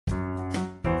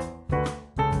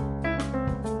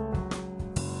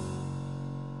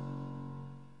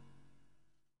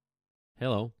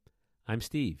Hello, I'm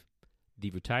Steve, the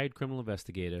retired criminal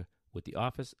investigator with the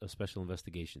Office of Special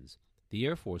Investigations, the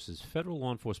Air Force's federal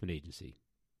law enforcement agency.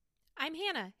 I'm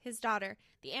Hannah, his daughter,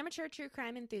 the amateur true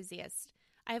crime enthusiast.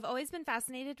 I have always been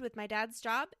fascinated with my dad's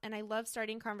job, and I love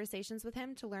starting conversations with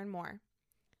him to learn more.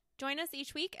 Join us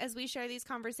each week as we share these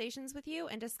conversations with you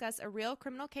and discuss a real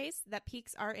criminal case that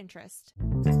piques our interest.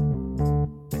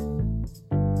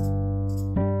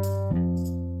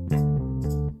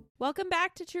 Welcome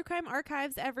back to True Crime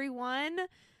Archives, everyone.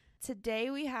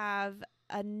 Today we have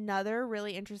another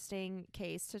really interesting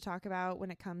case to talk about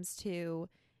when it comes to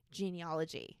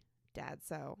genealogy, Dad.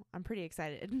 So I'm pretty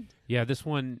excited. Yeah, this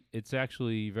one, it's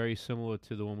actually very similar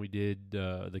to the one we did,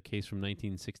 the case from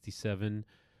 1967,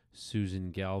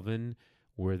 Susan Galvin,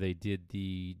 where they did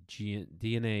the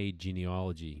DNA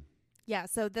genealogy. Yeah,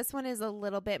 so this one is a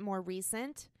little bit more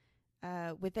recent.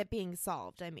 With it being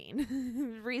solved, I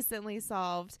mean, recently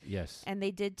solved. Yes. And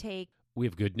they did take... We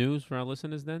have good news for our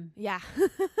listeners then? Yeah,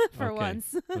 for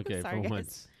once. Okay, Sorry, for guys.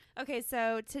 once. Okay,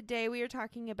 so today we are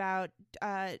talking about,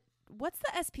 what's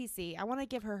the SPC? I want to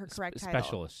give her correct title.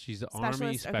 Specialist. She's an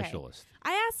Army specialist.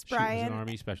 Okay. I asked Brian. She was an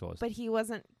Army specialist. But he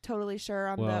wasn't totally sure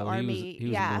on the Well, Army. he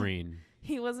was a Marine.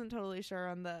 He wasn't totally sure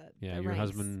on the Yeah, the your ranks.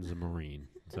 husband's a Marine,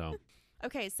 so...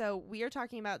 Okay, so we are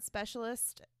talking about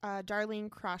specialist Darlene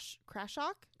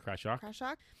Krashock.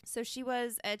 So she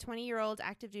was a 20-year-old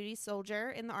active duty soldier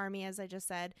in the Army, as I just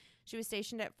said. She was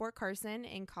stationed at Fort Carson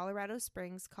in Colorado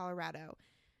Springs, Colorado.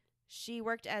 She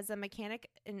worked as a mechanic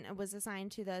and was assigned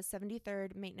to the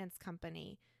 73rd Maintenance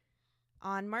Company.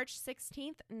 On March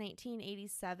 16th,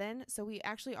 1987, so we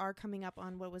actually are coming up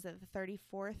on, what was it, the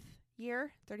 34th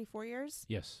year? 34 years?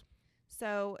 Yes.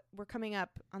 So we're coming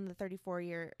up on the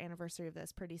 34-year anniversary of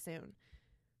this pretty soon.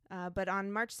 But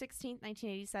on March 16th,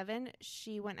 1987,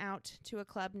 she went out to a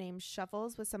club named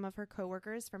Shuffles with some of her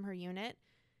coworkers from her unit.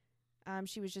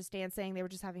 She was just dancing. They were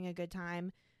just having a good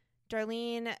time.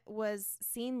 Darlene was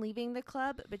seen leaving the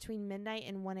club between midnight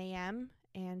and 1 a.m.,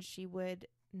 and she would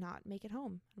not make it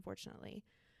home, unfortunately.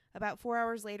 About 4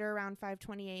 hours later, around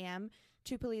 5:20 a.m.,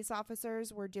 two police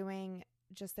officers were doing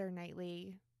just their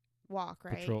nightly walk,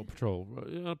 right? Patrol.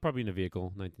 Probably in a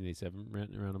vehicle,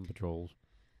 1987, around on patrols.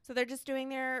 So they're just doing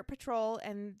their patrol,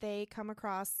 and they come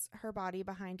across her body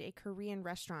behind a Korean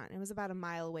restaurant. It was about a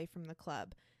mile away from the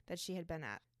club that she had been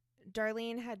at.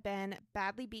 Darlene had been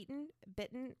badly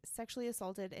bitten, sexually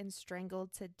assaulted, and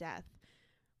strangled to death.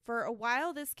 For a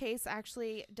while, this case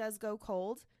actually does go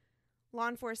cold. Law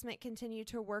enforcement continued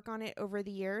to work on it over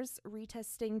the years,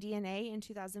 retesting DNA in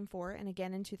 2004 and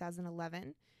again in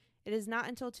 2011. It is not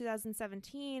until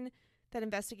 2017 that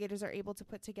investigators are able to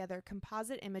put together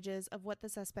composite images of what the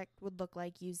suspect would look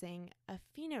like using a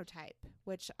phenotype,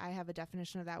 which I have a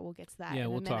definition of that. We'll get to that in a minute.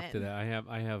 Yeah, we'll talk to that.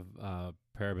 I have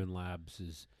Paraben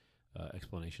Labs'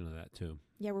 explanation of that, too.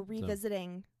 Yeah, we're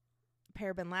revisiting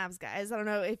Paraben Labs, guys. I don't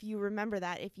know if you remember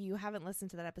that. If you haven't listened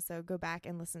to that episode, go back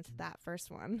and listen to that first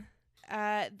one.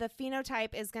 The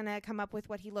phenotype is going to come up with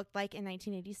what he looked like in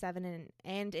 1987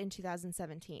 and in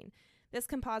 2017. This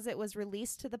composite was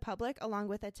released to the public along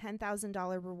with a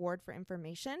 $10,000 reward for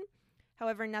information.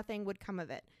 However, nothing would come of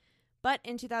it. But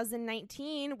in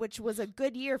 2019, which was a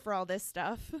good year for all this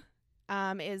stuff,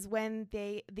 is when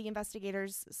the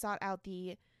investigators sought out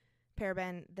the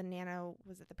Paraben Nano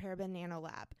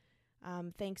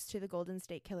Lab, thanks to the Golden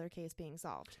State Killer case being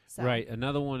solved. So. Right.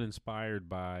 Another one inspired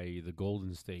by the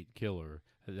Golden State Killer.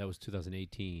 That was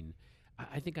 2018.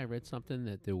 I think I read something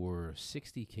that there were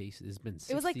 60 cases. There's been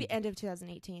 60, it was like the end of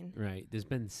 2018. Right. There's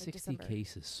been 60 December.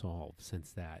 cases solved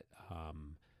since that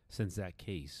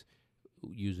case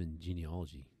using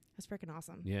genealogy. That's freaking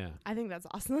awesome. Yeah. I think that's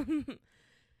awesome.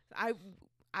 I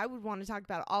would want to talk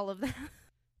about all of that.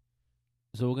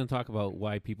 So we're going to talk about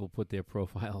why people put their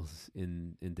profiles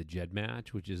in the GEDmatch,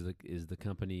 which is the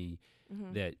company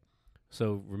that.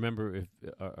 So remember, if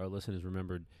our listeners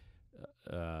remembered,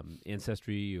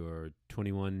 Ancestry or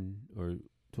 21 or it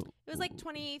was like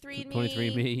 23andMe.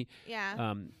 23andMe.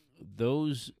 Yeah.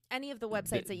 Those any of the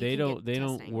websites that you they can don't get they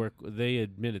testing. don't work. They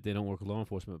admit it. They don't work with law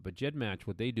enforcement. But GEDmatch,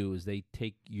 what they do is they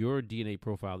take your DNA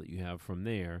profile that you have from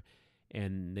there.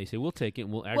 And they say, we'll take it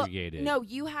and we'll aggregate it. No,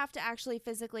 you have to actually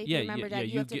physically, if you remember that,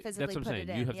 you have to physically that's what put I'm it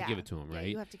saying. in. You have to give it to them, right? Yeah,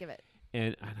 you have to give it.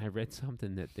 And I read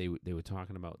something that they were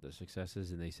talking about the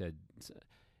successes, and they said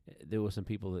there were some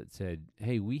people that said,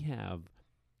 hey, we have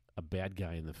a bad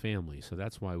guy in the family, so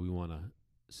that's why we want to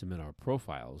submit our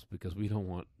profiles, because we don't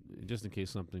want, just in case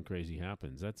something crazy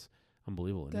happens. That's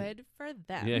unbelievable. Good for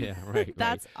them. Yeah, right.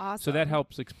 That's awesome. So that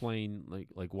helps explain,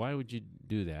 like why would you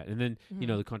do that? And then,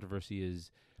 the controversy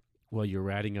is, well, you're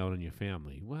ratting out on your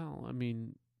family. Well, I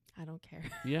mean, I don't care.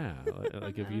 Yeah,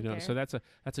 like if I you don't know, so care.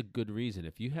 that's a good reason.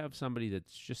 If you have somebody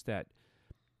that's just that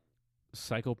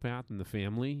psychopath in the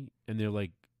family, and they're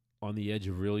like on the edge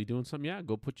of really doing something, yeah,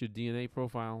 go put your DNA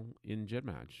profile in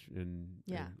GEDmatch.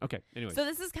 Yeah. Okay. Anyway, So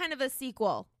this is kind of a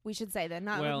sequel, we should say then.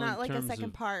 Not Well, in not like a terms second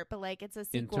of- part, but like it's a in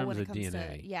sequel when terms it of comes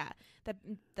DNA. to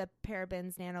the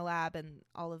parabens, nanolab, and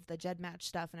all of the GEDmatch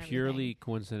stuff and everything. purely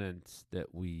coincidence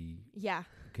that we Yeah.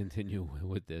 continue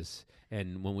with this,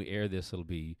 and when we air this, it'll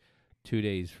be 2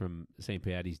 days from St.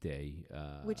 Patty's Day,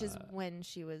 Which is when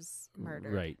she was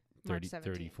murdered. right? March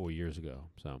 34 years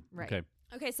ago. So Right. okay.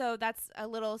 Okay, so that's a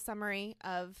little summary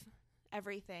of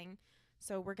everything.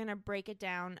 So we're going to break it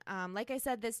down. Like I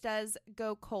said, this does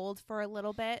go cold for a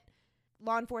little bit.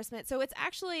 Law enforcement. So it's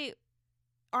actually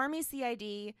Army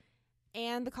CID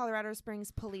and the Colorado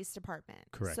Springs Police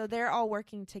Department. Correct. So they're all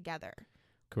working together.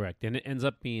 Correct, and it ends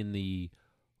up being the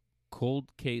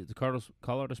cold case, the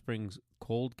Colorado Springs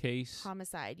cold case,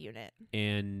 Homicide unit.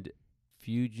 and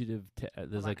fugitive.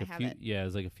 There's Hold like on, a I few. have it. Yeah,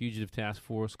 there's like a fugitive task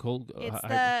force. It's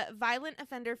the Violent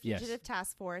Offender Yes. Fugitive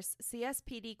Task Force,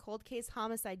 CSPD Cold Case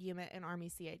Homicide Unit, and Army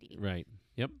CID. Right.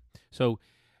 Yep. So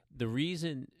the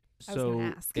reason. I was gonna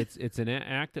ask. it's an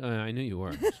act. I knew you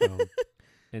were. So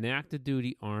an active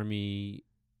duty Army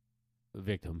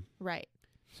victim. Right.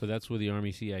 So that's where the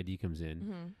Army CID comes in.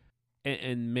 Mm-hmm.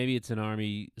 And maybe it's an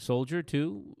Army soldier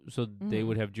too, so they Mhm.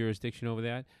 would have jurisdiction over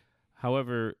that.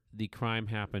 However, the crime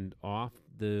happened off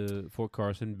the Fort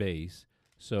Carson base,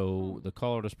 so the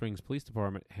Colorado Springs Police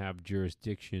Department have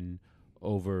jurisdiction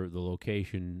over the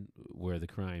location where the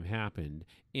crime happened,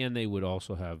 and they would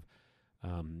also have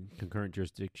concurrent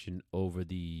jurisdiction over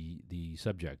the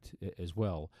subject as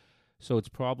well. So it's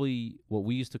probably what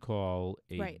we used to call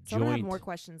a Right. So I'm joint. going to have more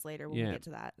questions later when we get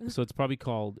to that. So it's probably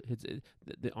called.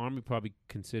 The Army probably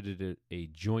considered it a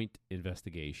joint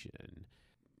investigation.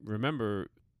 Remember,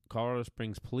 Colorado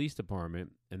Springs Police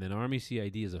Department and then Army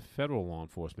CID is a federal law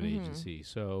enforcement Mhm. agency,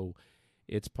 so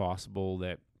it's possible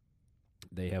that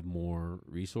they have more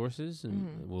resources,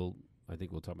 and Mhm. I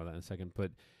think we'll talk about that in a second.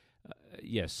 But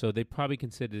yes, so they probably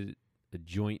considered it a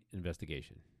joint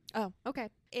investigation. Oh, okay.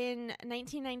 In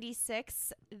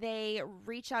 1996, they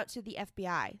reach out to the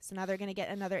FBI. So now they're going to get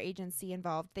another agency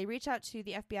involved. They reach out to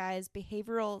the FBI's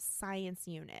Behavioral Science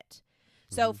Unit.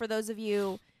 So Mhm. for those of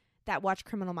you that watch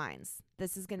Criminal Minds,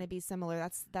 this is going to be similar.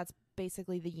 That's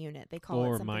basically the unit. They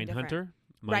call it something different. Mindhunter.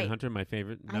 Right. Mindhunter, my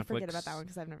favorite Netflix. I forget about that one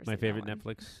because I've never My seen favorite that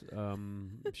one.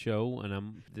 Netflix show,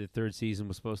 and the third season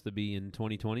was supposed to be in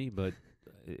 2020, but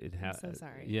it I'm has. so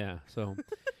sorry. Yeah. So,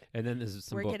 and then there's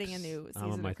some We're books. getting a new I'm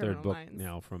season on my of third Criminal book Minds.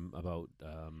 now from about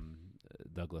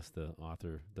Douglas, the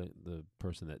author, the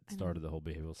person that I know. started the whole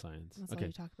behavioral science. That's all Okay.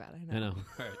 you talk about. I know.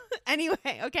 All right.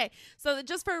 Anyway, okay. So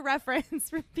just for reference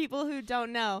for people who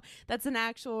don't know, that's an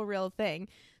actual real thing.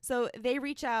 So they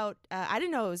reach out. I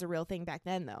didn't know it was a real thing back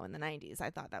then, though, in the 90s. I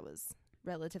thought that was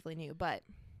relatively new, but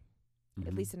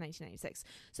at Mhm. least in 1996.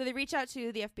 So they reach out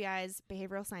to the FBI's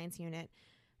Behavioral Science Unit,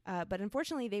 but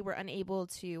unfortunately they were unable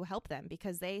to help them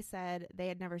because they said they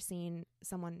had never seen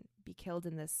someone be killed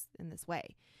in this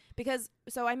way. Because,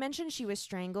 so I mentioned she was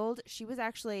strangled. She was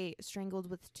actually strangled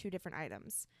with two different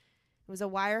items. It was a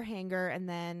wire hanger, and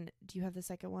then, do you have the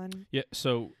second one? Yeah.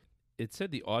 So it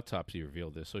said the autopsy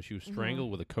revealed this. So she was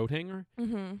strangled with a coat hanger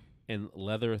Mm-hmm. and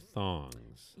leather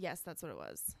thongs. Yes, that's what it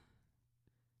was.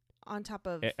 On top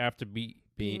of After being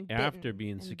being bitten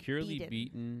and securely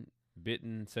beaten.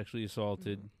 bitten, sexually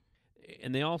assaulted, Mm-hmm.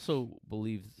 and they also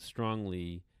believe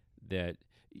strongly that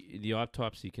the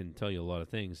autopsy can tell you a lot of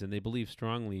things, and they believe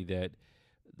strongly that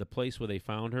the place where they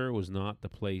found her was not the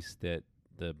place that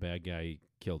the bad guy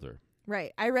killed her.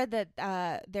 Right. I read that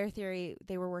their theory,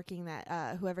 they were working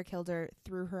that whoever killed her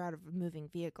threw her out of a moving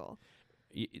vehicle.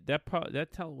 What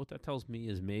that tells me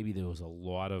is maybe there was a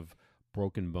lot of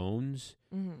broken bones.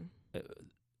 Mm-hmm.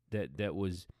 That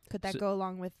was. Could that go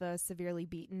along with the severely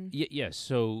beaten? Yes.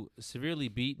 So severely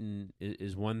beaten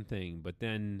is one thing, but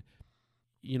then,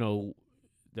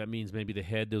 that means maybe the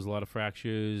head. There's a lot of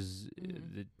fractures,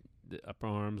 the upper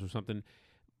arms or something.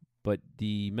 But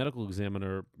the medical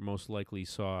examiner most likely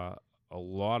saw a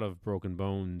lot of broken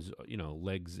bones.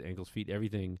 Legs, ankles, feet,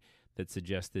 everything that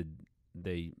suggested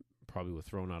they probably were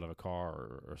thrown out of a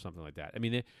car or something like that. I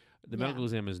mean, the medical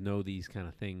examiners know these kind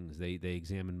of things. They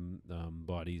examine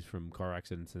bodies from car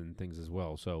accidents and things as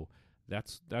well. So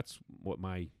that's what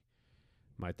my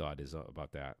thought is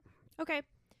about that. Okay.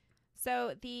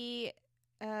 So the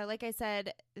like I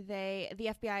said, the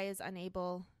FBI is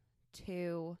unable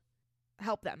to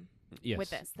help them Yes. with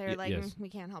this. They're like, yes. we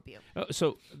can't help you.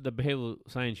 So the behavioral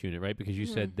science unit, right? Because you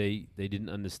Mhm. said they didn't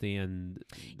understand.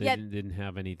 They Yeah. didn't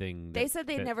have anything. They said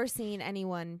they'd never seen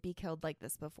anyone be killed like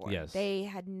this before. Yes. They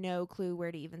had no clue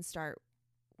where to even start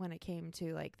when it came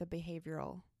to like the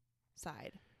behavioral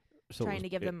side. So trying to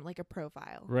give them like a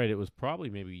profile. Right. It was probably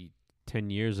maybe 10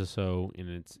 years or so in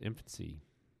its infancy,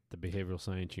 the behavioral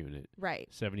science unit. Right.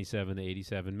 77 to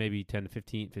 87, maybe 10 to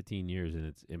 15 years in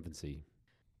its infancy.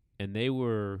 And they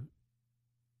were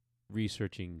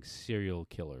researching serial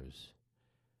killers.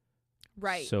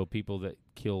 Right. So people that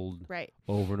killed right.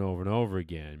 over and over and over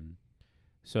again.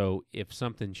 So if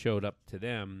something showed up to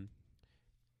them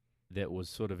that was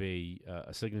sort of a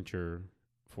signature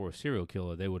for a serial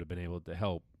killer, they would have been able to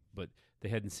help. But they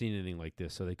hadn't seen anything like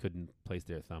this, so they couldn't place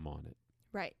their thumb on it.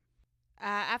 Right.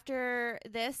 After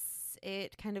this,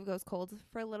 it kind of goes cold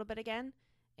for a little bit again.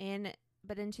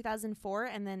 But in 2004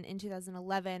 and then in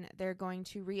 2011, they're going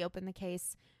to reopen the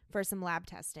case for some lab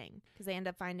testing because they end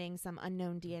up finding some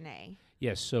unknown DNA.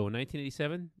 Yes. So in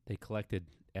 1987, they collected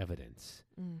evidence.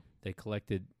 Mm. They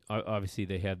collected, obviously,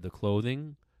 they had the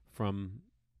clothing from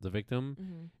the victim,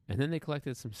 Mm-hmm. and then they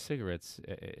collected some cigarettes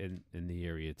in the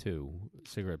area too,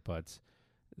 cigarette butts.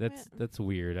 That's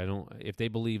weird. I don't. If they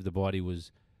believe the body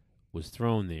was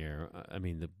thrown there, I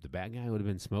mean, the bad guy would have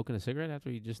been smoking a cigarette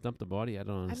after he just dumped the body. I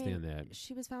don't understand that.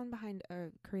 She was found behind a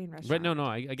Korean restaurant. Right? No,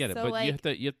 I get it, So, but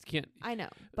like, you can't. I know,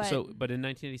 but But in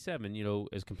 1987,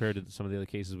 as compared to some of the other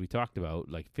cases we talked about,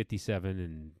 like 57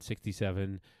 and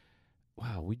 67.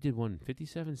 Wow, we did one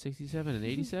 57, 67, and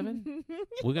 87?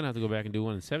 We're going to have to go back and do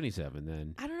one in 77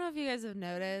 then. I don't know if you guys have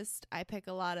noticed. I pick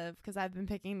a lot of, because I've been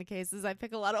picking the cases, I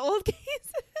pick a lot of old cases.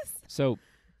 So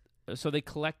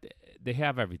they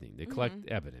have everything. They collect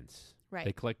evidence. Right.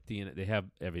 They collect DNA. They have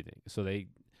everything. So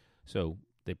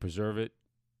they preserve it,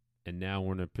 and now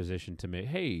we're in a position to make,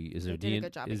 hey, is there did a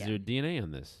good job is there DNA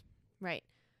on this? Right.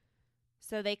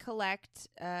 So they collect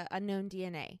unknown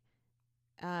DNA.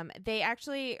 They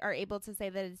actually are able to say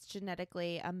that it's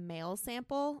genetically a male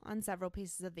sample on several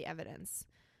pieces of the evidence.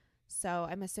 So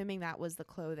I'm assuming that was the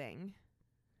clothing.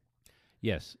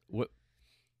 Yes.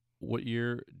 What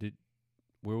year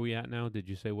where are we at now? Did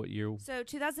you say what year? So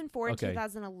 2004 and Okay.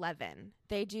 2011,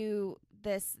 they do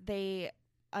this. They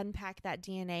unpack that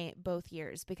DNA both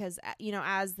years because,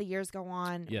 as the years go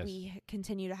on, Yes. we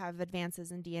continue to have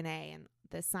advances in DNA and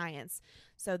the science.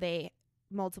 So they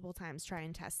multiple times try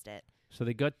and test it. So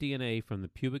they got DNA from the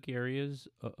pubic areas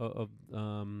of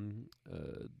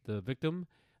the victim,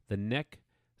 the neck,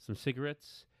 some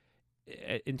cigarettes.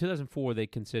 In 2004, they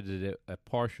considered it a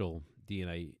partial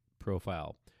DNA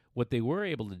profile. What they were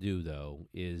able to do, though,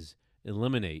 is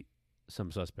eliminate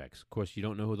some suspects. Of course, you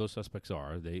don't know who those suspects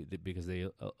are because they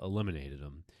eliminated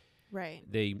them. Right.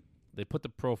 They put the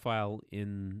profile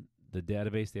in the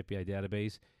database, the FBI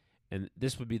database, and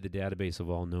this would be the database of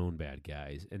all known bad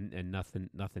guys, and nothing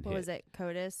What hit. was it?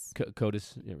 CODIS?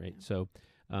 CODIS, yeah, right.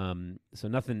 Yeah. So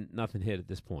nothing hit at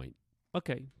this point.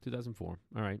 Okay, 2004.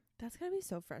 All right. That's going to be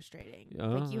so frustrating. Oh,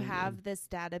 Like you yeah. have this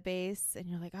database and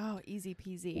you're like, oh, easy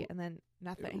peasy. And then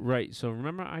nothing. Right. So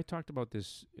remember I talked about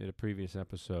this in a previous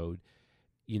episode,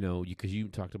 because you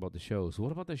talked about the shows.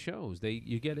 What about the shows?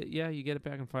 You get it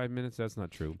back in 5 minutes. That's not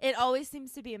true. It always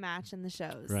seems to be a match in the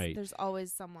shows. Right. There's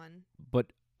always someone.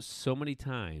 But so many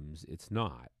times it's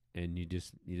not, and you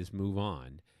just move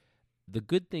on. The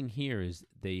good thing here is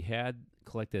they had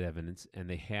collected evidence and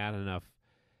they had enough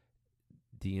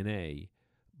DNA,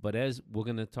 but as we're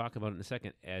going to talk about in a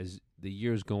second, as the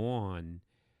years go on,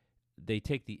 they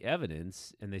take the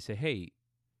evidence and they say, hey,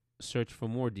 search for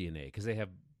more DNA, because they have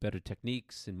better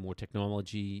techniques and more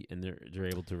technology, and they're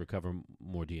able to recover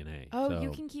more DNA. Oh, so, you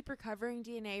can keep recovering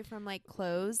DNA from like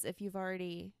clothes if you've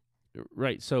already.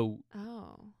 Right. So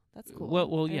Oh, that's cool.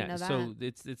 Well, I didn't yeah. know So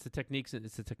that. it's the techniques and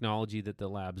it's the technology that the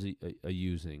labs are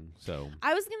using. So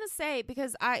I was gonna say,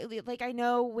 because I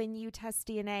know when you test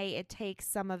DNA, it takes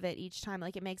some of it each time.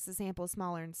 Like it makes the sample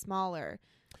smaller and smaller.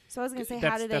 So I was gonna say,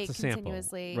 how do they that's a sample.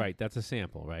 continuously? Right. That's a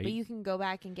sample, right? But you can go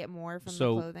back and get more from the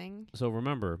So- clothing. So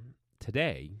remember,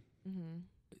 today, Mm-hmm.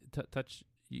 touch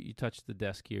you touch the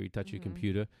desk here, you touch your Mhm.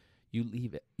 computer, you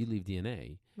leave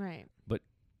DNA. Right.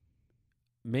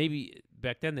 Maybe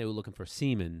back then they were looking for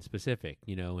semen specific,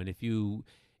 and if you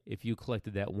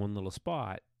collected that one little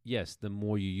spot, yes, the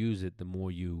more you use it, the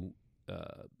more you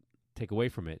take away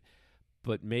from it.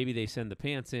 But maybe they send the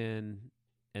pants in,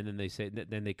 and then they say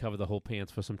then they cover the whole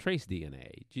pants for some trace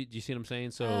DNA. Do you see what I'm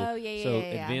saying? So Oh,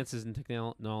 yeah. advances in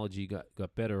technology got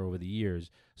better over the years,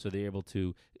 so they're able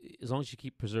to, as long as you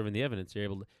keep preserving the evidence, they're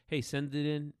able to, hey, send it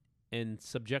in and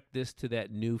subject this to that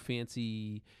new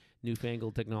fancy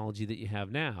newfangled technology that you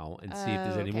have now and see if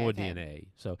there's any more DNA.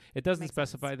 So it doesn't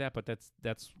specify that, but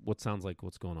that's what sounds like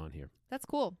what's going on here. That's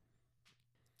cool.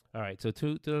 All right, so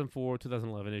 2004,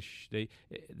 2011-ish,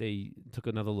 they took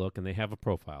another look, and they have a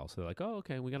profile. So they're like, oh,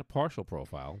 okay, we got a partial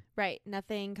profile. Right.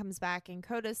 Nothing comes back in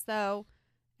CODIS, though,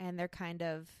 and they're kind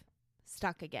of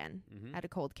stuck again at a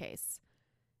cold case.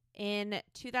 In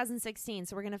 2016,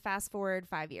 so we're going to fast forward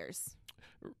 5 years.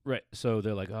 Right, so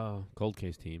they're like, oh, cold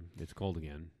case team, it's cold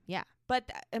again. Yeah,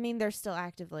 but, they're still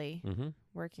actively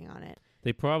working on it.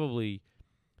 They probably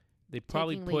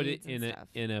put it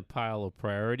in a pile of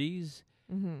priorities.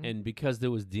 And because there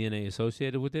was DNA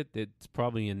associated with it, it's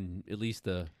probably in at least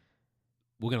we're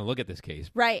going to look at this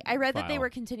case. Right. I read that they were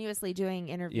continuously doing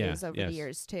interviews over the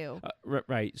years, too.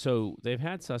 Right. So they've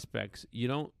had suspects. You're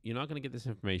not going to get this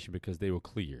information because they were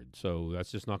cleared. So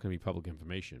that's just not going to be public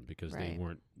information because they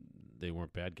weren't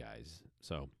bad guys.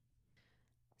 So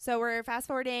we're fast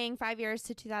forwarding 5 years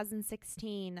to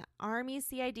 2016. Army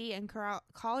CID and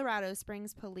Colorado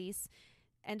Springs Police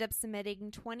end up submitting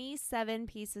 27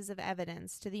 pieces of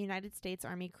evidence to the United States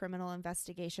Army Criminal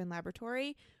Investigation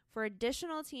Laboratory for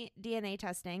additional DNA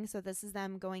testing. So this is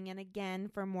them going in again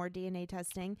for more DNA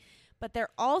testing, but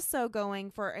they're also going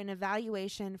for an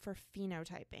evaluation for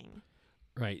phenotyping.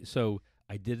 Right. So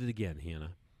I did it again,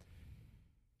 Hannah.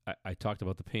 I talked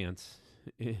about the pants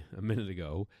a minute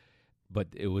ago, but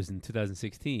it was in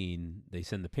 2016. They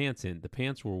sent the pants in. The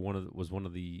pants were one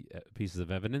of the pieces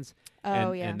of evidence.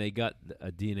 And they got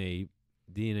a DNA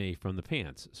from the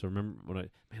pants. So remember when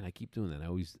I keep doing that. I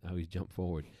always jump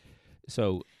forward.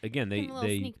 So again, they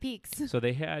sneak peeks. So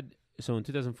in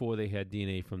 2004 they had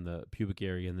DNA from the pubic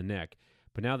area and the neck,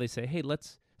 but now they say, hey,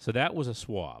 so that was a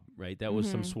swab, right? That was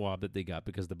some swab that they got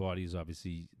because the body is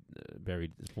obviously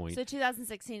buried at this point. So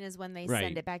 2016 is when they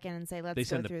send it back in and say, let's go through this.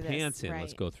 They send the pants in,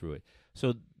 let's go through it.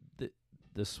 So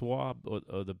the swab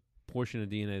or the portion of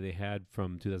DNA they had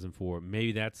from 2004,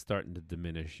 maybe that's starting to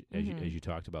diminish as you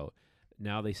talked about.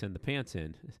 Now they send the pants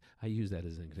in. I use that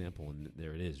as an example, and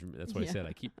there it is. That's what I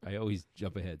said. I always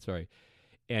jump ahead. Sorry.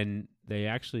 And they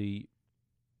actually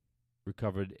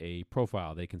recovered a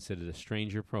profile. They considered a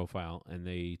stranger profile, and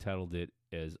they titled it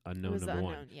as unknown number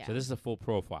 1. Yeah. So this is a full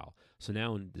profile. So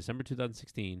now in December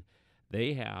 2016,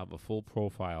 they have a full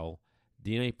profile,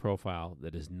 DNA profile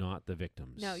that is not the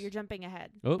victim's. No, you're jumping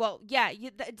ahead. Oh. Well, yeah,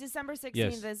 December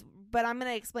 16th is, but I'm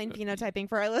going to explain phenotyping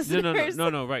for our listeners.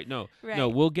 No, right. No,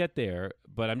 we'll get there,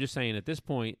 but I'm just saying at this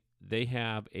point, they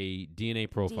have a DNA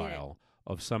profile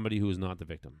of somebody who is not the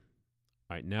victim.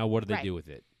 All right, now what do they do with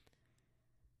it?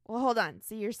 Well, hold on.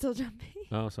 So you're still jumping.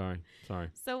 Oh, sorry.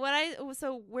 So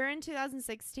we're in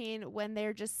 2016 when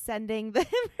they're just sending the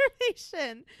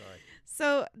information. Sorry.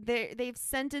 So they've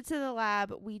sent it to the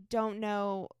lab. We don't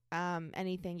know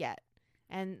anything yet.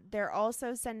 And they're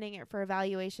also sending it for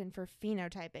evaluation for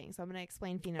phenotyping. So I'm going to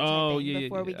explain phenotyping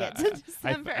before we get to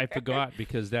December. I forgot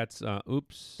because that's,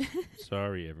 oops.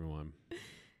 Sorry, everyone.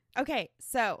 Okay,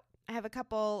 so I have a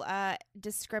couple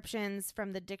descriptions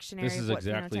from the dictionary. This is of what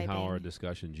exactly how our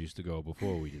discussions used to go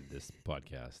before we did this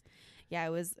podcast. Yeah,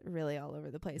 it was really all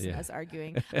over the place and us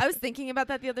arguing. I was thinking about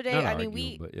that the other day.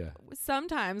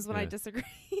 Sometimes when I disagree.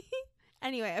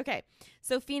 Anyway, okay.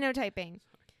 So phenotyping.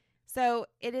 So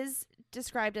it is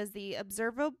described as the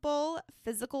observable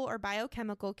physical or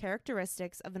biochemical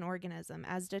characteristics of an organism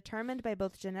as determined by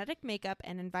both genetic makeup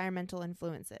and environmental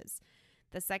influences.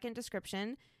 The second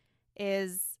description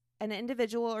is an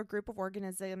individual or group of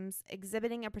organisms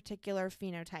exhibiting a particular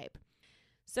phenotype.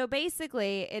 So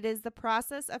basically, it is the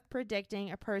process of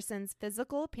predicting a person's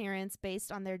physical appearance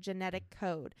based on their genetic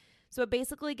code. So it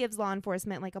basically gives law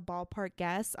enforcement like a ballpark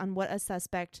guess on what a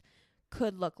suspect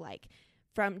could look like,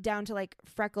 from down to like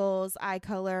freckles, eye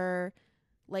color,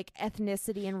 like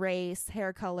ethnicity and race,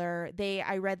 hair color.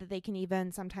 I read that they can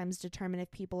even sometimes determine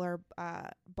if people are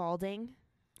balding.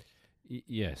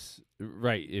 Yes,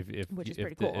 right. Which is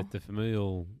pretty cool. If the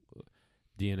familial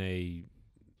DNA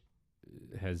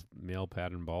has male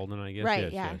pattern balding, I guess.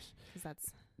 Right. Yes.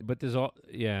 That's. But there's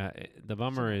the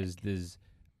bummer is there's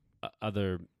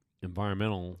other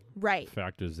environmental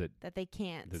factors that they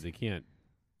can't.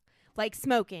 Like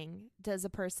smoking. Does a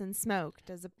person smoke?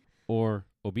 Or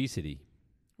obesity.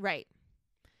 Right.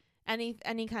 Any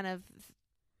kind of.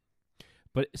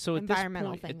 But so at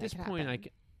environmental this point,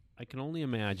 I can only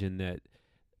imagine that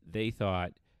they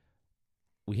thought,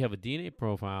 we have a DNA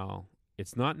profile.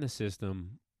 It's not in the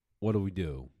system. What do we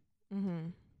do? Mm-hmm.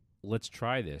 Let's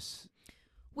try this.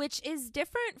 Which is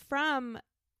different from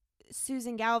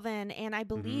Susan Galvin, and I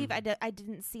believe Mhm. I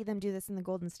didn't see them do this in the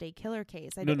Golden State Killer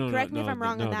case. No, no, no, Correct me if no, I'm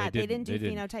wrong on no, that. They didn't do They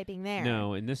didn't. phenotyping there.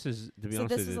 No, and this is, to be So honest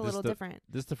this with is you, a little different.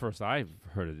 this is the first I've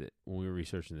heard of it when we were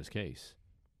researching this case.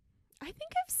 I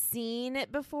think I've seen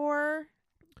it before,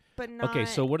 but not. Okay,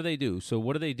 so what do they do? So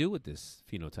what do they do with this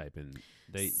phenotyping?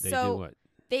 They do what?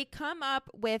 They come up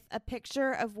with a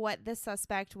picture of what the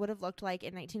suspect would have looked like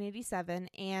in 1987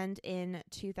 and in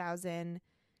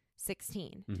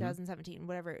 2016, 2017,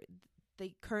 whatever,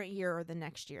 the current year or the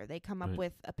next year. They come up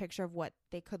with a picture of what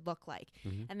they could look like.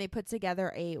 And they put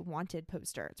together a wanted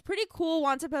poster. It's a pretty cool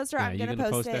wanted poster. Yeah, I'm going to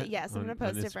post it. That Yes, I'm going to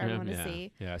post it for everyone to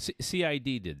see. Yeah,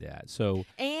 CID did that. So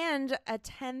and a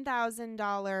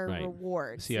 $10,000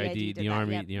 reward. CID the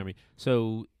Army, the Army.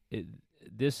 So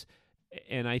this,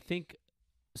 and I think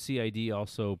CID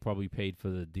also probably paid for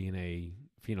the DNA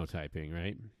phenotyping,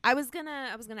 right? I was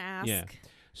gonna ask. Yeah.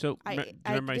 So I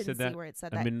remember I didn't said see that where it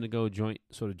said a that. minute ago. Joint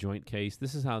case.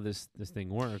 This is how this thing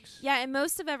works. Yeah, and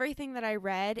most of everything that I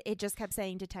read, it just kept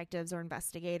saying detectives or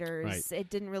investigators. Right. It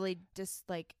didn't really just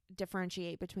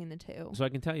differentiate between the two. So I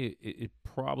can tell you, it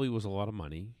probably was a lot of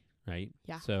money, right?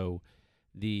 Yeah. So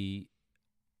the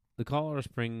Colorado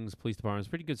Springs Police Department is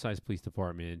a pretty good sized police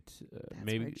department. That's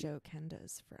maybe where Joe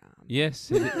Kenda's from. Yes,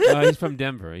 he's from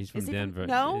Denver. He's from Is he Denver.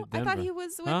 No, Denver. I thought he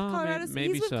was with Colorado.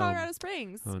 Maybe he's with so. Colorado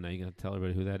Springs. Oh, now you gotta tell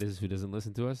everybody who that is. Who doesn't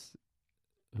listen to us?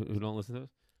 Who don't listen to us?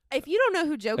 If you don't know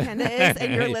who Joe Kenda is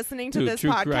and you're listening to this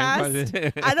true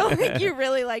podcast, I don't think you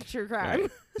really like true crime.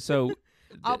 Right. So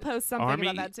I'll post something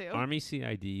about that too. Army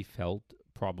CID felt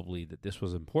probably that this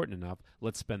was important enough.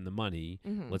 Let's spend the money.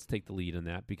 Let's take the lead on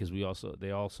that, because they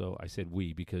also I said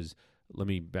we, because let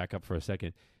me back up for a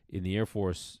second. In the Air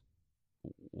Force,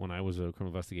 when I was a criminal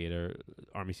investigator,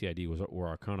 Army CID were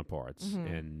our counterparts,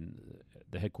 and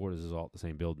the headquarters is all at the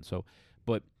same building. So,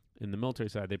 but in the military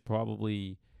side, they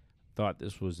probably thought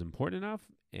this was important enough,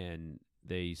 and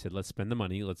they said, let's spend the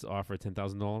money. Let's offer a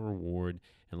 $10,000 reward,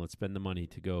 and let's spend the money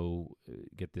to go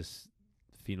get this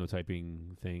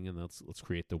phenotyping thing, and let's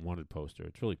create the wanted poster.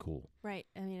 It's really cool. Right.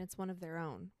 I mean, it's one of their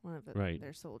own,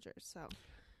 their soldiers.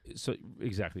 So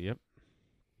exactly. Yep.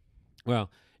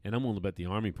 Well, and I'm willing to bet the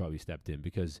Army probably stepped in,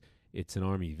 because it's an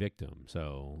Army victim,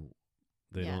 so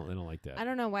they don't like that. I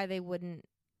don't know why they wouldn't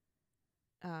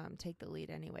take the lead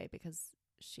anyway, because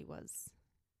she was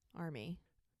Army.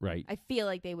 Right. I feel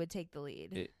like they would take the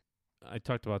lead. I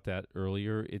talked about that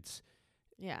earlier.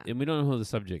 Yeah. And we don't know who the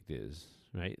subject is,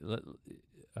 right?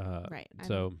 Right.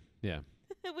 So, yeah.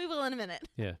 We will in a minute.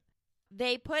 Yeah.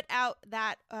 They put out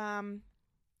that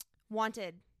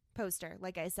wanted poster,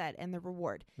 like I said, and the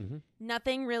reward.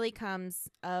 Nothing really comes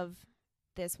of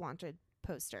this wanted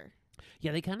poster.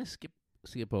 Yeah, they kind of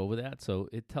skip over that, so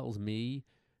it tells me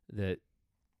that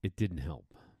it didn't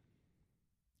help.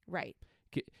 Right.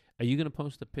 Are you going to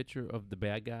post a picture of the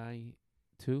bad guy,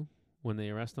 too, when they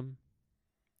arrest him?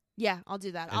 Yeah, I'll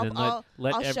do that. And I'll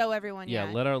show everyone.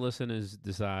 Yeah, let our listeners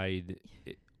decide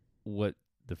what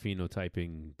the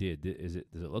phenotyping did. Does it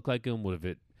look like him? Would have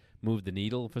it moved the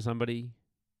needle for somebody?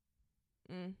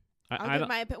 I'll give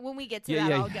my opinion. When we get to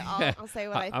that, I'll say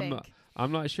what I think.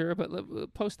 I'm not sure, but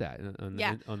post that on the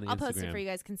Instagram. I'll post it for you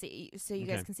guys can see, so you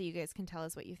guys can see. You guys can tell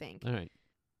us what you think. All right.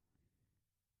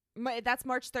 That's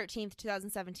March 13th,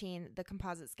 2017. The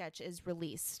composite sketch is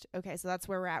released. Okay, so that's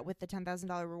where we're at with the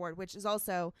 $10,000 reward, which is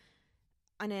also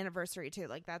an anniversary too.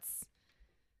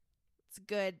 It's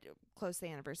good, close to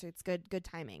the anniversary. It's good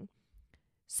timing.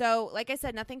 So, like I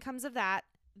said, nothing comes of that.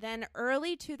 Then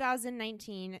early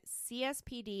 2019,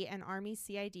 CSPD and Army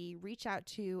CID reach out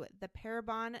to the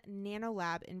Parabon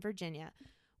Nanolab in Virginia,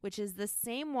 which is the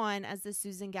same one as the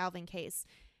Susan Galvin case.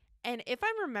 And if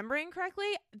I'm remembering correctly,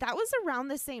 that was around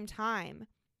the same time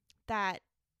that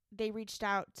they reached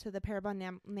out to the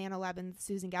Parabon Nanolab in the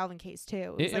Susan Galvin case,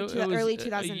 too. It was early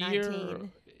 2019. Year,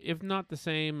 if not the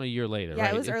same, a year later. Yeah,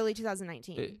 right? It was early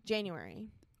 2019, January.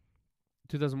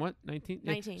 2000 what? 19?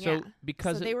 19, so yeah.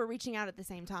 Because they were reaching out at the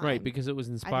same time. Right, because it was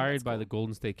inspired by cool. the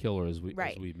Golden State Killer, as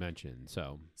we mentioned.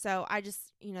 So I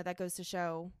just, that goes to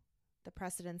show the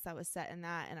precedence that was set in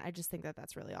that, and I just think that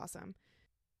that's really awesome.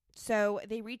 So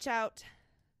they reach out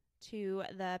to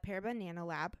the Parabon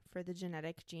Nanolab for the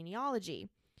genetic genealogy.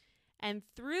 And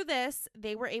through this,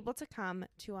 they were able to come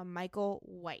to a Michael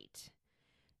White,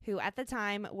 who at the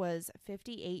time was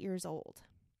 58 years old.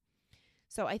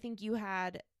 So I think you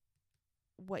had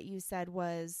what you said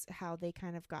was how they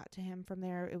kind of got to him from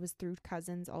there. It was through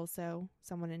cousins also,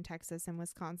 someone in Texas and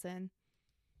Wisconsin.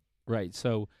 Right.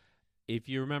 So if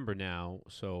you remember now,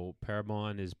 so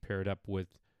Parabon is paired up with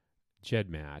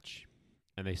GEDmatch,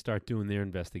 and they start doing their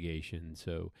investigation.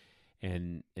 So,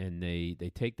 and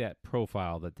they take that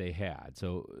profile that they had.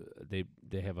 So they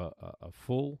have a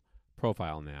full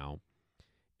profile now,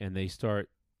 and they start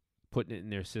putting it in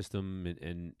their system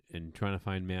and trying to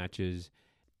find matches.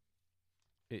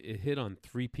 It hit on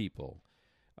 3 people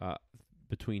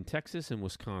between Texas and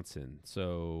Wisconsin.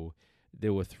 So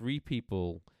there were 3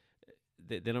 people.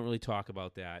 They don't really talk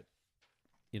about that,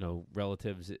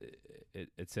 relatives,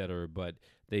 et cetera, but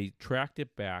they tracked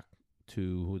it back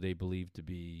to who they believe to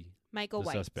be Michael the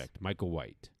White. suspect, Michael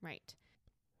White. Right.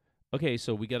 Okay,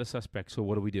 so we got a suspect. So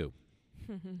what do we do?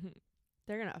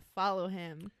 They're going to follow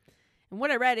him. And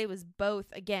what I read, it was both,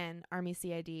 again, Army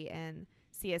CID and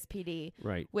CSPD.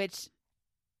 Right. Which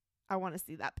I want to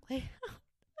see that play out.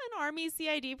 An Army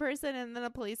CID person and then a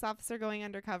police officer going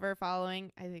undercover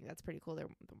following. I think that's pretty cool. They're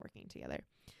working together.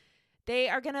 They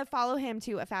are going to follow him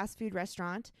to a fast food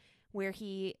restaurant where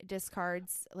he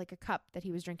discards like a cup that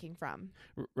he was drinking from.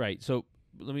 Right. So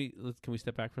can we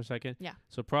step back for a second? Yeah.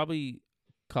 So probably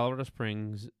Colorado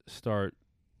Springs start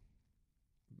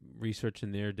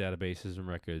researching their databases and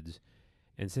records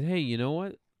and said, hey, you know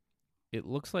what? It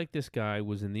looks like this guy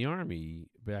was in the Army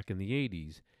back in the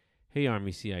 80s. Hey,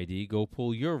 Army CID, go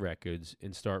pull your records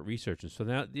and start researching. So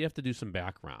now you have to do some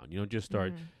background. You don't just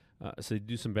start. So they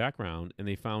do some background, and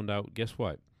they found out, guess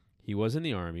what? He was in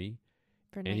the Army,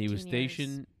 For and he was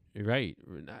stationed. Right.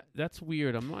 That's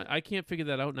weird. I can't figure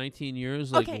that out. 19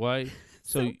 years. Like, okay. why?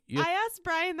 So I asked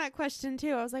Brian that question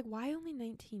too. I was like, why only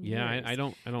 19 years? Yeah, I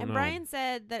don't know. And Brian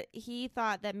said that he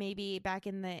thought that maybe back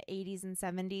in the 80s and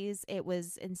 70s, it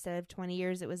was instead of 20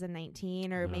 years, it was a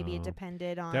 19, or maybe it No.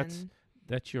 depended on.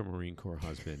 That's your Marine Corps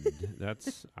husband.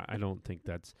 I don't think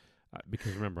that's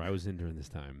because remember I was in during this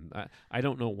time. I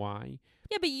don't know why.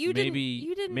 Yeah, but you didn't.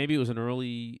 Maybe it was an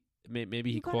early. Maybe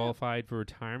he You got qualified for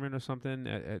retirement or something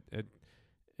at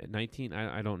 19.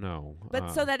 I don't know.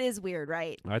 But so that is weird,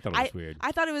 right? I thought it was weird.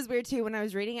 I thought it was weird too when I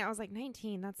was reading it. I was like,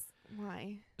 19. That's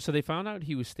why. So they found out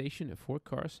he was stationed at Fort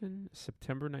Carson,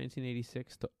 September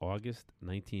 1986 to August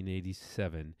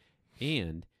 1987,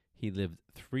 and he lived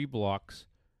 3 blocks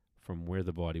from where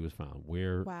the body was found,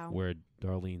 where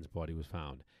Darlene's body was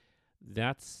found.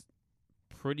 That's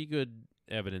pretty good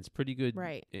evidence, pretty good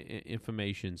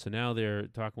information. So now they're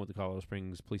talking with the Colorado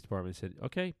Springs Police Department and said,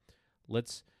 okay,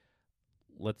 let's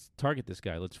target this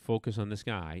guy. Let's focus on this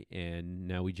guy. And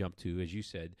now we jump to, as you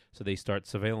said, so they start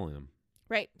surveilling him.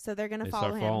 Right. So they're going to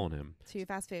follow him to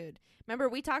fast food. Remember,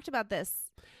 we talked about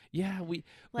this. Yeah,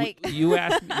 you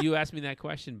asked me that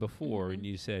question before, and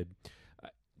you said,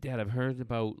 Dad, I've heard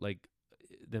about like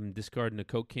them discarding a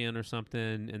Coke can or something,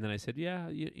 and then I said, yeah,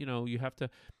 you have to.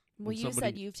 Well, you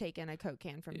said you've taken a Coke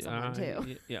can from someone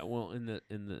too. Yeah, well, in the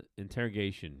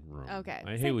interrogation room. Okay.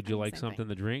 Hey, would you like something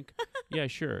to drink? Yeah,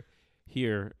 sure.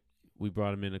 Here, we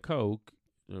brought him in a Coke,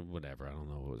 or whatever. I don't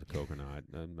know if it was a Coke or not.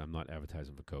 I'm not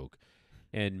advertising for Coke,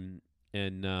 and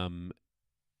then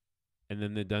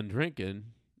they're done drinking.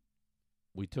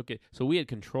 We took it, so we had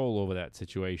control over that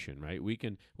situation, right?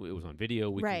 It was on video.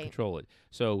 We can control it.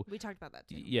 So we talked about that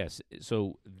too. Yes.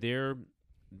 So they're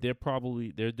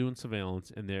doing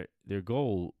surveillance, and their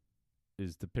goal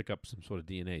is to pick up some sort of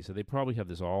DNA. So they probably have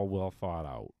this all well thought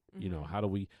out. Mm-hmm. How do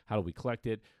we collect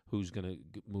it? Who's going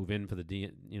to move in for the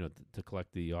DNA? To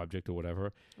collect the object or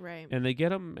whatever. Right. And they get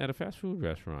them at a fast food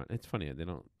restaurant. It's funny.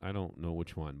 I don't know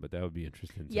which one, but that would be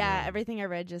interesting. Yeah, everything I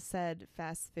read just said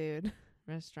fast food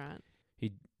restaurant.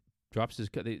 He drops his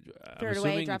cup. I'm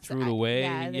assuming he threw it away.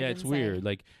 Yeah, it's weird.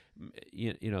 Like,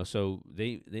 so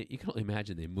they you can only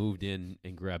imagine they moved in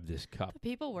and grabbed this cup. The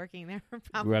people working there are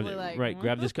probably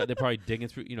grab this cup. They're probably digging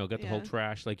through. Got the whole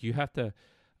trash. Like you have to,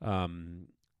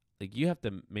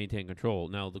 maintain control.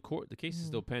 Now the case is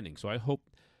still pending. So I hope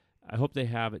they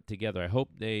have it together. I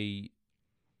hope they,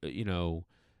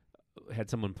 had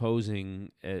someone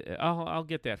posing. I'll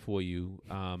get that for you.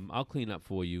 I'll clean up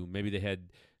for you. Maybe they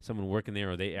had someone working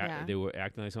there, or they were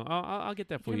acting like someone. I'll get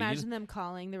that for you. Imagine them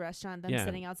calling the restaurant, them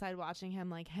sitting outside watching him,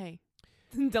 like, hey,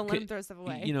 don't let him throw stuff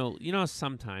away.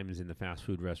 Sometimes in the fast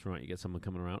food restaurant, you get someone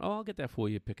coming around. Oh, I'll get that for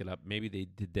you. Pick it up. Maybe they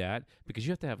did that because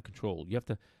you have to have control. You have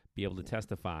to be able to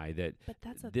testify that. But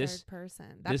that's a third person.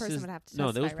 That person would have to testify.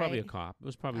 No, there was probably a cop. It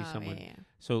was probably someone. Yeah.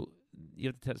 So you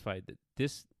have to testify that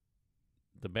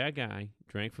the bad guy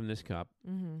drank from this cup,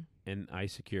 and I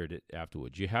secured it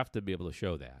afterwards. You have to be able to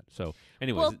show that. So,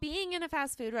 anyways. Well, being in a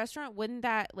fast food restaurant, wouldn't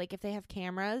that, like, if they have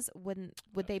cameras, would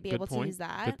they be able to use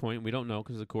that? Good point. We don't know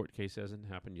because the court case hasn't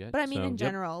happened yet. But I mean, in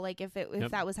general, like, if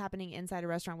that was happening inside a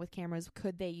restaurant with cameras,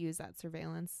 could they use that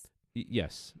surveillance?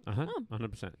 Yes.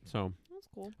 100%. So that's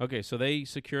cool. Okay, so they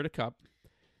secured a cup.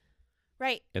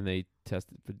 Right. And they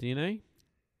tested for DNA.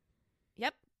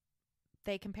 Yep.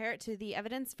 they compare it to the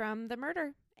evidence from the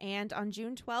murder. And on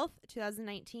June 12th,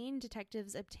 2019,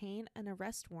 detectives obtain an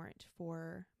arrest warrant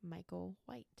for Michael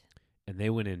White. And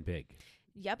they went in big.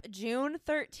 Yep. June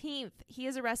 13th, he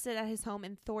is arrested at his home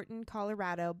in Thornton,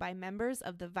 Colorado by members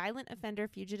of the Violent Offender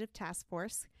Fugitive Task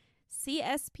Force,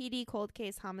 CSPD Cold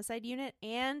Case Homicide Unit,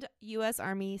 and U.S.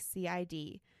 Army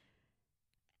CID.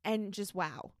 And just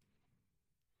wow.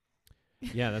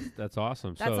 Yeah, that's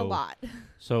awesome. That's a lot.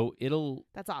 So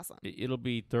That's awesome. It'll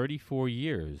be 34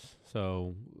 years.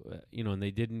 So, and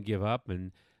they didn't give up,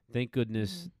 and thank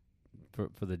goodness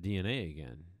for the DNA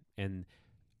again. And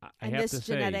I have to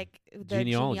say,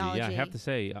 genealogy. Yeah, I have to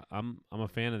say, I'm a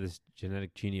fan of this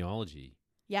genetic genealogy.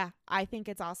 Yeah, I think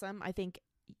it's awesome. I think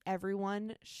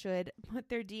everyone should put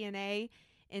their DNA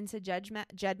into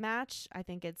GEDmatch. I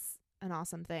think it's an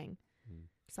awesome thing,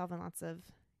 solving lots of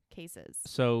cases.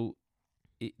 So,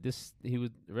 he was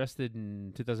arrested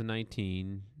in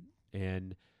 2019,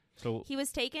 and so he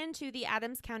was taken to the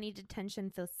Adams County Detention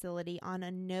Facility on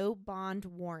a no bond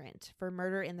warrant for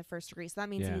murder in the first degree. So that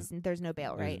means there's no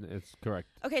bail, right? It's correct.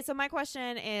 Okay, so my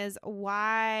question is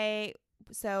why?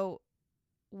 So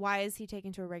why is he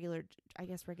taken to a regular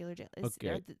jail?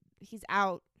 Okay, he's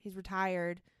out. He's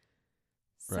retired.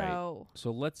 So right.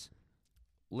 So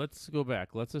let's go back.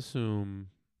 Let's assume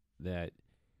that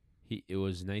it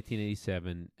was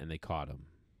 1987 and they caught him,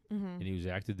 and he was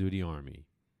active duty Army.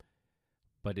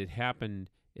 But it happened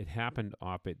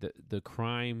the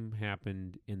crime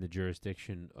happened in the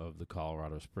jurisdiction of the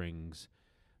Colorado Springs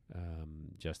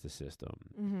justice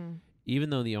system. Even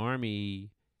though the Army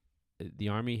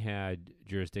had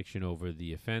jurisdiction over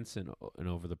the offense and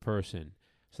over the person.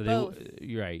 So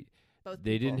you're right. Both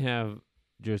they people. didn't have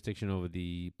jurisdiction over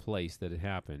the place that it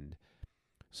happened.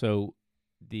 So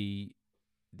the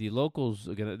locals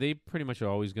they pretty much are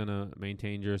always gonna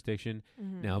maintain jurisdiction.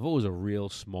 Now, if it was a real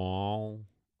small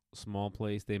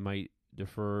place, they might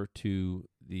defer to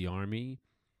the Army.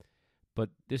 But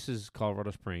this is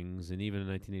Colorado Springs, and even in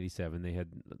 1987, they had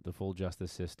the full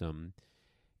justice system.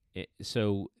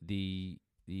 So the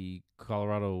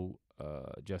Colorado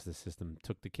justice system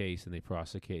took the case and they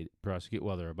prosecute.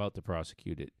 Well, they're about to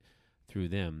prosecute it through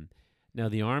them. Now,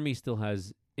 the Army still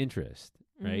has interest.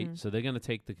 Right, so they're going to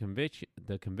take the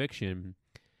conviction,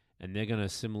 and they're going to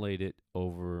assimilate it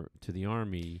over to the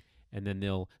Army, and then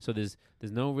so there's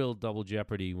no real double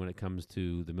jeopardy when it comes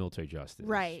to the military justice.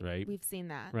 Right. Right. We've seen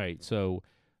that. Right. So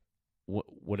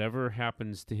whatever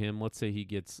happens to him, let's say he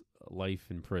gets life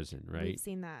in prison. Right. We've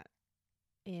seen that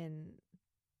in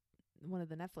one of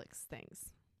the Netflix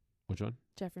things. Which one?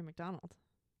 Jeffrey McDonald.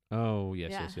 Oh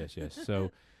yes, Yeah. yes.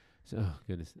 So oh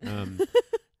goodness.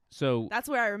 So that's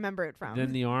where I remember it from.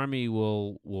 Then the Army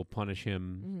will punish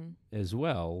him as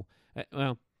well.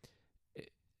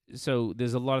 So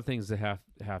there's a lot of things that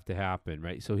have to happen,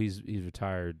 right? So he's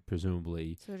retired,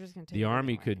 presumably. So just gonna take the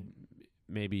Army could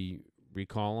maybe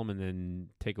recall him and then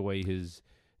take away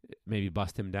maybe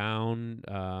bust him down.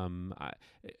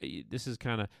 This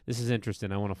is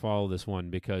interesting. I want to follow this one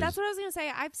because that's what I was gonna say.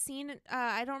 I've seen.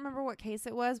 I don't remember what case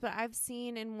it was, but I've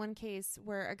seen in one case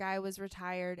where a guy was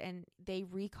retired and they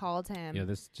recalled him. Yeah,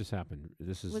 this just happened.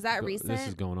 Was that recent? This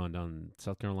is going on down in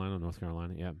South Carolina, North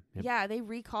Carolina. Yeah. Yep. Yeah, they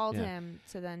recalled him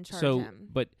to then charge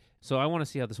him. So I want to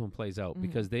see how this one plays out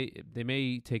because they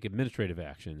may take administrative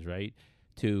actions, right?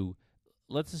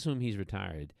 Let's assume he's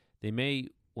retired. They may,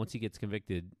 once he gets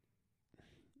convicted,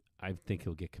 I think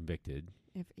he'll get convicted.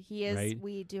 If he is, right?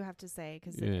 We do have to say,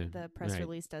 because the press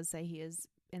release does say he is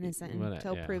innocent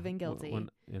until proven guilty.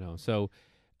 So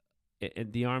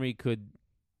the Army could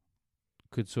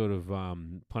sort of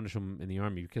punish him in the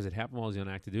Army because it happened while he was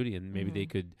on active duty, and maybe they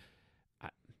could.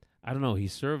 I don't know. He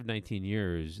served 19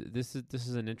 years. This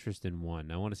is an interesting one.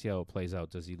 I want to see how it plays out.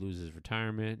 Does he lose his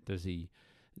retirement? Do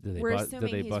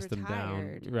they bust him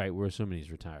down? Right, we're assuming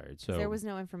he's retired. So there was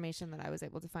no information that I was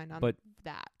able to find on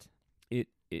that.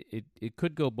 It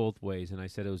could go both ways, and I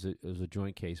said it was a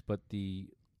joint case. But the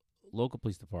local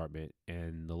police department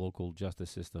and the local justice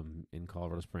system in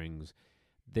Colorado Springs,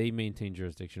 they maintain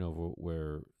jurisdiction over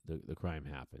where the crime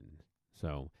happened.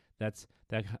 So that's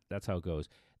how it goes.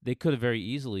 They could have very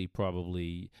easily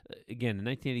probably, again, in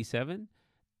 1987,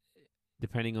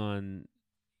 depending on,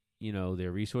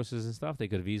 their resources and stuff, they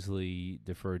could have easily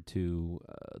deferred to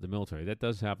the military. That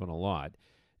does happen a lot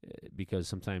because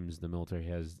sometimes the military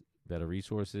has better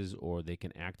resources or they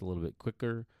can act a little bit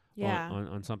quicker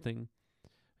on something.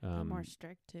 They're more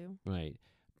strict, too. Right.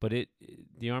 But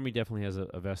the Army definitely has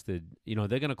a vested, they're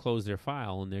going to close their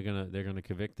file and they're going to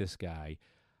convict this guy.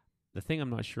 The thing I'm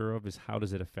not sure of is how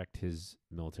does it affect his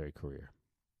military career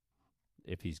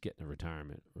if he's getting a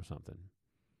retirement or something.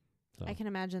 So I can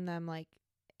imagine them, like,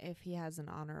 if he has an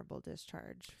honorable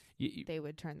discharge, they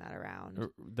would turn that around.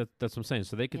 That's what I'm saying.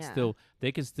 So they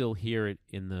could still hear it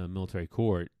in the military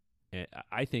court.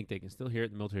 I think they can still hear it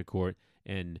in the military court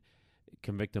and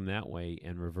convict them that way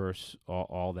and reverse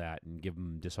all that and give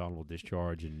them dishonorable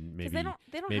discharge and maybe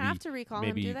they don't have to recall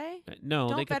him, do they? No,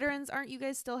 don't veterans aren't you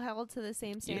guys still held to the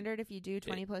same standard if you do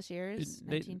 20 plus years,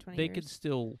 19, 20 they years? could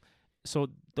still. So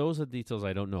those are details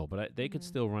I don't know, but they could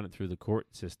still run it through the court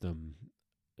system,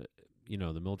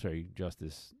 the military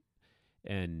justice,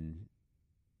 and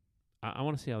I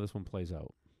want to see how this one plays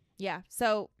out. Yeah,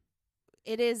 so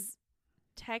it is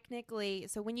technically,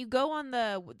 so when you go on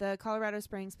the Colorado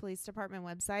Springs Police Department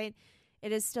website,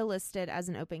 it is still listed as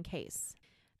an open case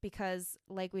because,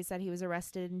 like we said, he was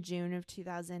arrested in June of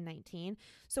 2019.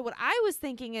 So what I was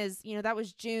thinking is, that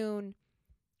was June,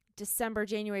 December,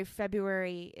 January,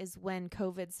 February is when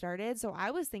COVID started. So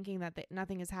I was thinking that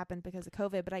nothing has happened because of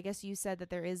COVID, but I guess you said that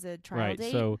there is a trial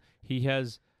date. So he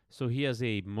has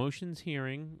a motions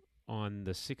hearing on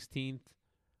the 16th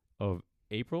of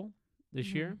April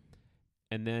this year.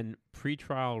 And then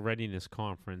pretrial readiness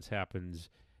conference happens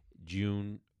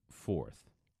June 4th.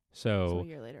 So a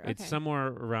year later. It's somewhere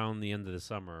around the end of the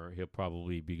summer. He'll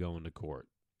probably be going to court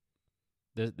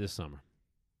this summer.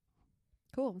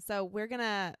 Cool. So we're going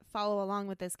to follow along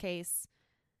with this case,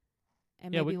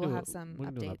 and maybe we'll have some we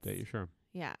can updates. Do an update, sure.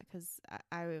 Yeah, because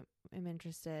I am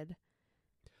interested.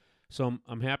 So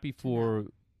I'm happy for,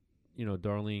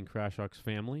 Darlene Krashok's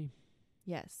family.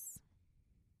 Yes.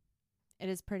 It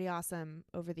is pretty awesome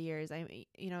over the years.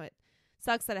 It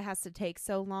sucks that it has to take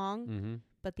so long,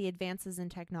 but the advances in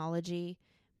technology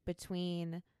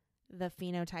between the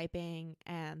phenotyping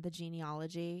and the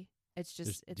genealogy, it's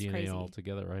DNA crazy. All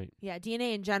together, right? Yeah,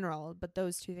 DNA in general, but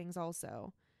those two things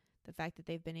also. The fact that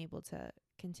they've been able to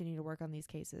continue to work on these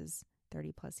cases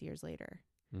 30 plus years later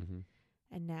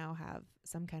and now have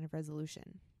some kind of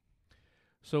resolution.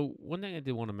 So one thing I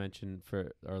did want to mention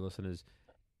for our listeners,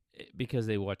 because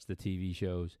they watch the TV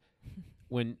shows,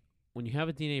 when you have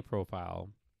a DNA profile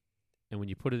and when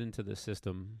you put it into the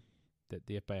system that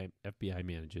the FBI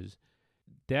manages,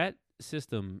 that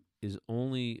system is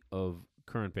only of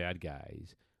current bad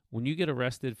guys. When you get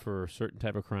arrested for a certain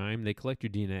type of crime, they collect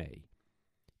your DNA.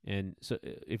 And so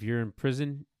if you're in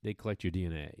prison, they collect your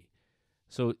DNA.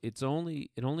 So it only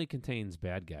contains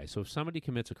bad guys. So if somebody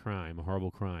commits a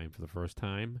horrible crime for the first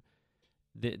time,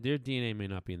 their DNA may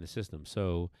not be in the system.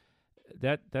 So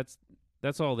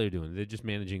that's all they're doing. They're just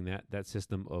managing that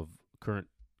system of current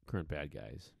bad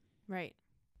guys. Right.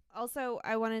 Also,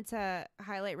 I wanted to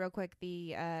highlight real quick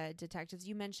the detectives.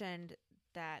 You mentioned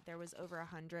that there was over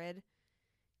 100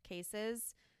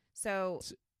 cases. So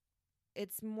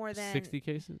it's more than 60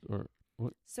 cases or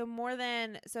what? So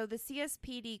the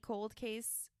CSPD cold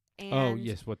case. And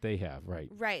yes, what they have, right.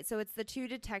 Right. So it's the two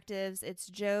detectives. It's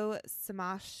Joe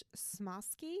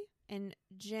Smosky and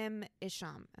Jim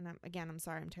Isham. And I'm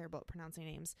sorry, I'm terrible at pronouncing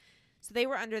names. So they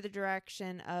were under the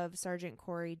direction of Sergeant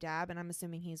Corey Dabb, and I'm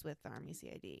assuming he's with the Army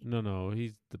CID. No,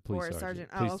 he's the police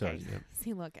sergeant. Police okay. Sergeant, yeah.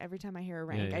 See, look, every time I hear a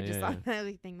rank, I just thought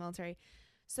everything military.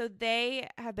 So they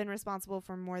have been responsible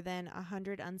for more than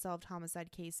 100 unsolved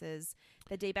homicide cases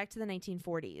that date back to the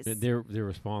 1940s. They're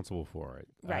responsible for it.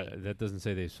 Right. That doesn't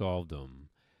say they solved them,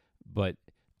 but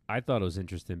I thought it was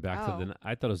interesting. I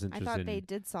thought they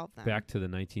did solve them. Back to the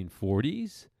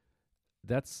 1940s.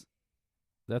 That's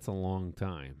a long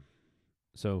time.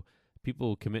 So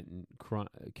people committing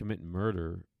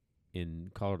murder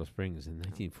in Colorado Springs in the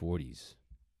 1940s.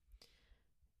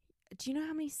 Do you know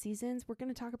how many seasons? We're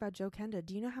going to talk about Joe Kenda.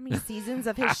 Do you know how many seasons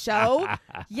of his show?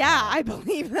 Yeah, I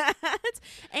believe that.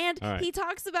 And he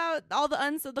talks about all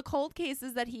the cold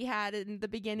cases that he had in the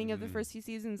beginning of the first few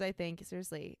seasons, I think.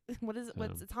 Seriously. What is it?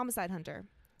 It's Homicide Hunter.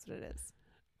 That's what it is.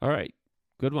 All right.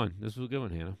 Good one. This was a good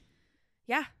one, Hannah.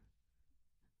 Yeah.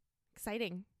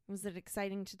 Exciting. Was it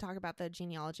exciting to talk about the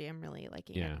genealogy? I'm really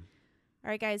liking it. All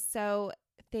right, guys. So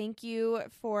thank you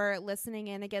for listening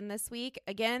in again this week.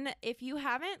 Again, if you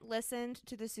haven't listened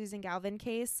to the Susan Galvin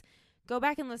case, go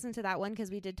back and listen to that one because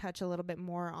we did touch a little bit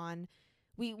more on,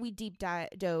 we deep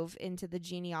dove into the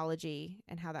genealogy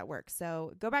and how that works.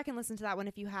 So go back and listen to that one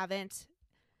if you haven't.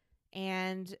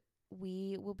 And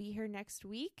we will be here next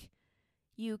week.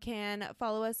 You can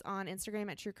follow us on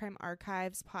Instagram at True Crime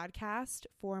Archives Podcast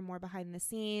for more behind the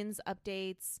scenes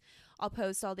updates. I'll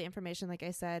post all the information, like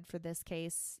I said, for this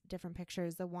case, different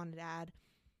pictures, the wanted ad.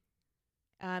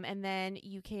 And then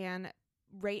you can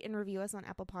rate and review us on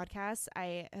Apple Podcasts.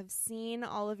 I have seen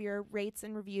all of your rates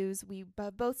and reviews. We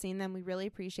have both seen them. We really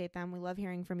appreciate them. We love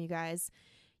hearing from you guys.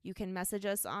 You can message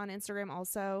us on Instagram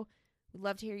also. We'd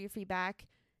love to hear your feedback.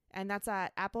 And that's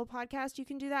at Apple Podcast. You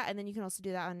can do that. And then you can also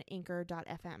do that on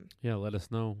anchor.fm. Yeah, let us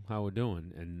know how we're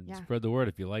doing and Yeah. spread the word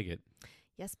if you like it.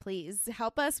 Yes, please.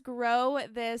 Help us grow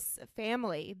this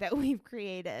family that we've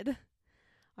created.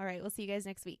 All right. We'll see you guys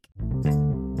next week.